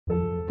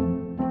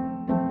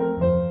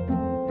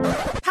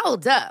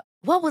Hold up.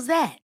 What was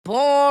that?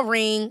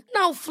 Boring.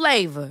 No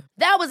flavor.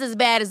 That was as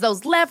bad as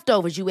those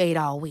leftovers you ate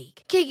all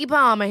week. Keke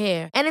Palmer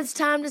here, and it's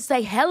time to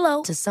say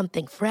hello to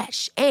something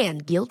fresh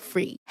and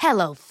guilt-free.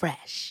 Hello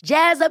Fresh.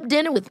 Jazz up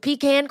dinner with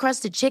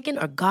pecan-crusted chicken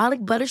or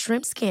garlic butter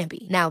shrimp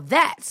scampi. Now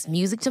that's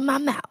music to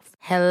my mouth.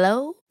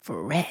 Hello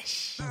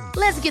Fresh.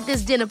 Let's get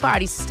this dinner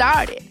party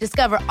started.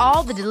 Discover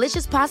all the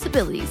delicious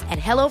possibilities at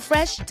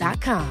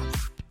hellofresh.com.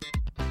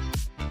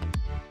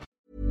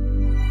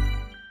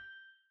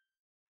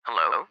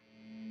 Hello?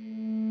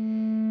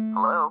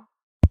 Hello?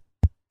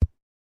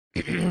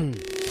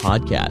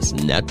 Podcast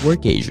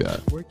Network Asia.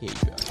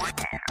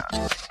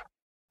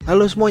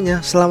 Halo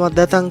semuanya, selamat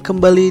datang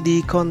kembali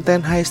di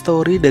konten High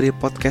Story dari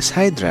Podcast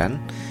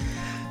Hydran.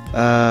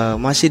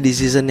 Masih di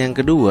season yang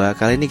kedua.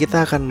 Kali ini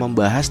kita akan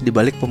membahas di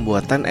balik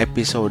pembuatan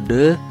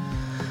episode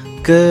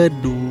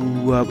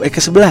ke-11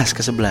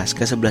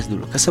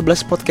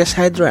 Podcast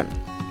Hydran.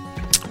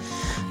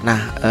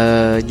 Nah,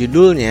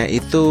 judulnya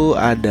itu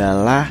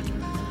adalah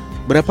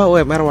berapa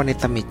UMR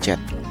wanita micet.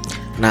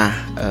 Nah,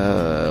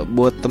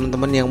 buat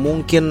teman-teman yang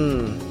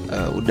mungkin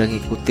udah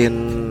ngikutin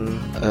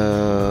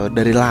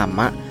dari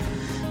lama,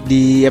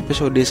 di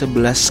episode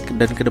 11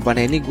 dan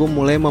kedepannya ini gue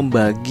mulai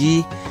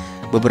membagi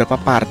beberapa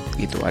part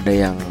gitu. Ada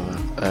yang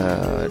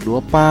 2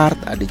 part,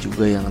 ada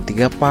juga yang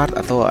 3 part,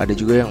 atau ada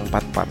juga yang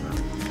 4 part.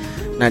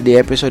 Nah, di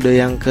episode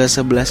yang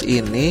ke-11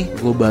 ini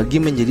gue bagi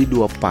menjadi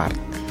 2 part.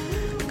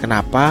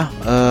 Kenapa?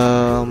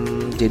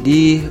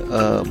 Jadi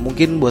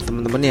mungkin buat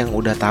teman-teman yang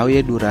udah tahu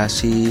ya,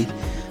 durasi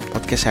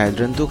Podcast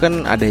Hydran tuh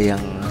kan ada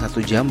yang 1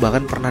 jam,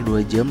 bahkan pernah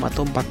 2 jam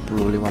atau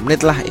 45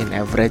 menit lah in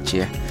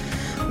average ya.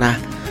 Nah,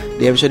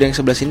 di episode yang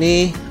 11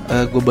 ini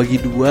gue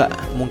bagi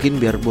 2, mungkin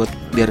biar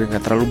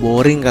gak terlalu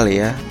boring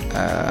kali ya.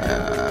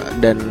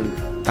 Dan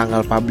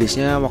tanggal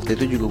publishnya waktu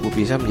itu juga gue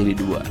pisah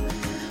menjadi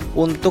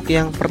 2. Untuk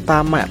yang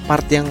pertama,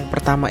 part yang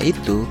pertama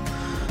itu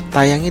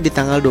tayangnya di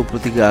tanggal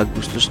 23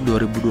 Agustus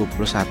 2021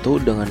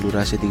 dengan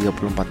durasi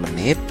 34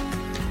 menit.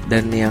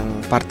 Dan yang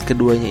part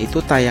keduanya itu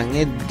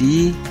tayangnya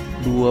di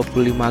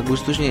 25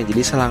 Agustusnya,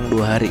 jadi selang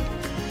 2 hari.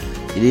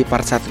 Jadi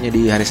part satunya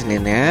di hari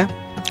Seninnya,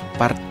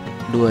 part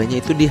 2-nya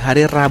itu di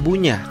hari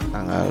Rabunya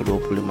tanggal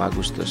 25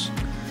 Agustus.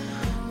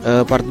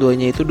 Part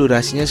 2-nya itu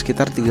durasinya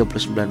sekitar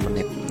 39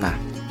 menit. Nah,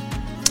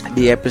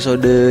 di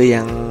episode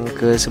yang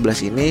ke-11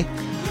 ini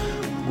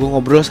gue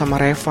ngobrol sama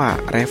Reva.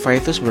 Reva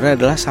itu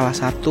sebenarnya adalah salah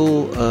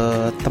satu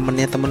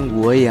temen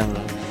gue yang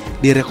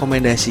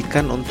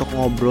direkomendasikan untuk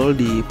ngobrol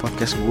di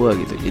podcast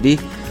gue gitu. Jadi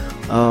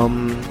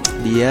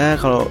dia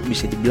kalau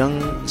bisa dibilang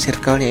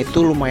circle-nya itu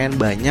lumayan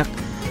banyak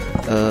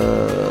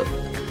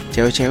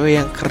cewek-cewek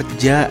yang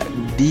kerja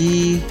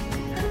di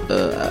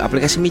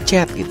aplikasi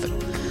micet gitu.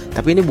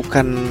 Tapi ini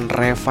bukan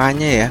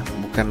Revanya ya,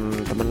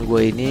 bukan temen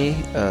gue ini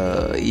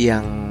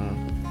yang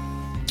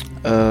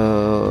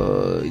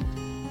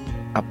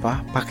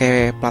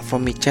pakai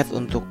platform micet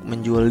untuk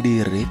menjual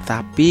diri,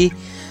 tapi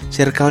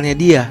circle-nya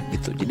dia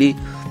gitu.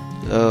 Jadi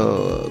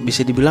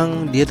bisa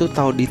dibilang dia tuh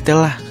tahu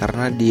detail lah,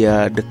 karena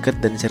dia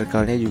deket dan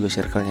circle-nya juga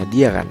circle-nya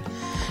dia kan.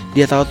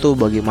 Dia tahu tuh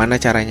bagaimana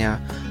caranya,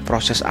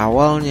 proses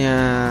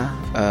awalnya,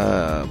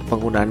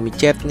 penggunaan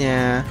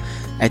micetnya,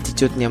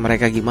 attitude-nya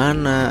mereka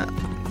gimana,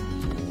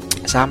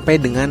 sampai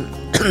dengan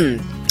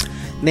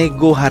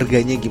nego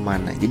harganya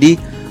gimana. Jadi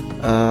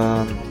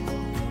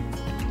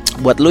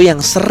buat lo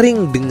yang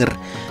sering denger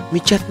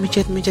micet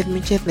negatif,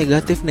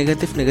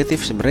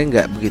 sebenarnya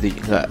nggak begitu,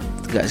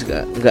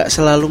 nggak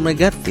selalu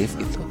negatif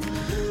gitu.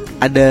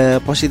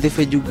 Ada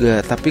positifnya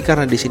juga, tapi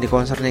karena di sini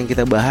concern yang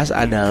kita bahas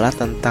adalah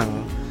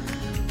tentang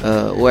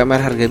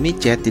UMR harga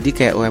micet. Jadi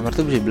kayak UMR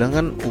tuh bisa bilang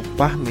kan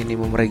upah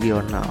minimum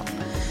regional.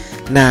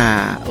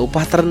 Nah,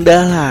 upah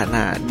terendah lah.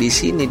 Nah, di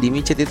sini di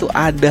micet itu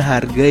ada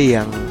harga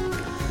yang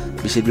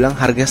bisa bilang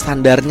harga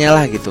standarnya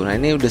lah gitu. Nah,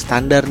 ini udah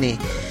standar nih.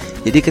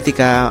 Jadi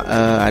ketika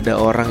ada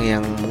orang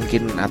yang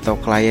mungkin atau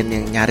klien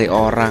yang nyari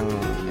orang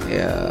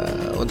ya,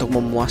 untuk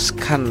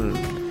memuaskan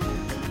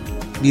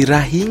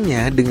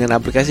birahinya dengan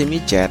aplikasi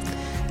micet,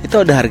 itu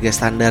ada harga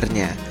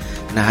standarnya.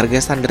 Nah, harga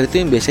standar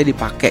itu yang biasanya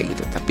dipakai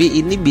gitu.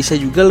 Tapi ini bisa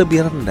juga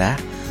lebih rendah,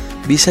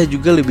 bisa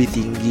juga lebih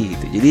tinggi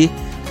gitu. Jadi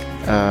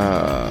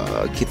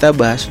kita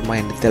bahas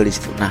lumayan detail di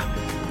situ. Nah,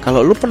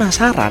 kalau lu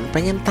penasaran,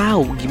 pengen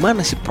tahu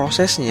gimana sih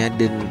prosesnya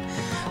dan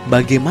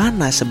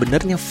bagaimana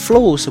sebenarnya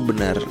flow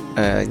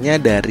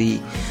sebenarnya dari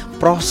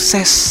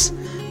proses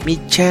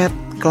micet,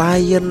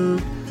 klien,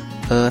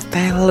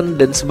 talent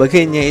dan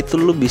sebagainya, itu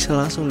lu bisa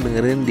langsung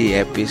dengerin di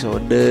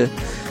episode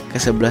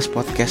ke-11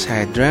 Podcast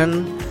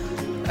Hydran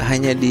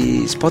hanya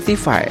di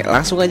Spotify.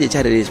 Langsung aja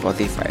cari di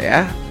Spotify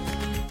ya.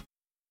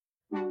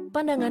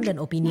 Pandangan dan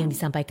opini yang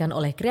disampaikan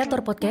oleh kreator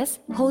podcast,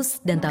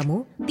 host, dan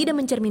tamu tidak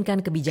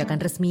mencerminkan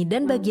kebijakan resmi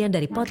dan bagian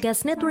dari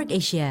Podcast Network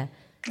Asia.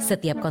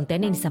 Setiap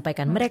konten yang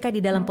disampaikan mereka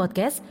di dalam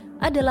podcast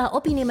adalah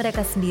opini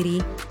mereka sendiri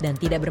dan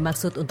tidak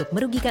bermaksud untuk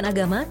merugikan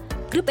agama,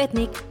 grup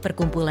etnik,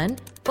 perkumpulan,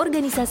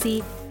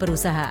 organisasi,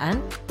 perusahaan,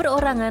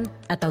 perorangan,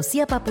 atau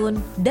siapapun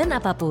dan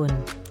apapun.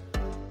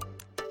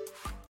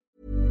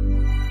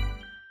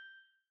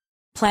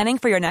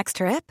 Planning for your next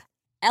trip?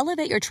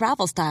 Elevate your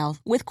travel style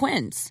with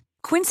Quince.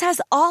 Quince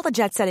has all the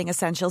jet-setting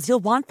essentials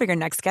you'll want for your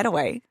next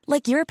getaway,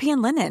 like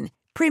European linen,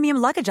 premium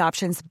luggage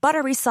options,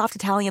 buttery soft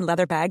Italian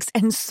leather bags,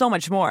 and so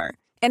much more.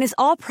 And is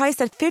all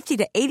priced at 50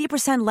 to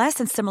 80% less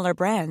than similar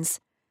brands.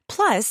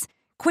 Plus,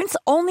 Quince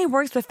only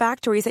works with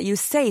factories that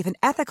use safe and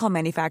ethical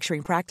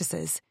manufacturing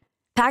practices.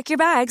 Pack your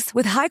bags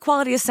with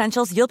high-quality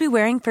essentials you'll be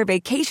wearing for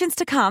vacations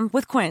to come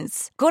with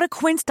Quince. Go to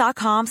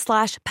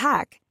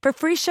quince.com/pack for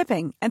free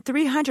shipping and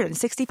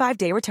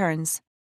 365-day returns.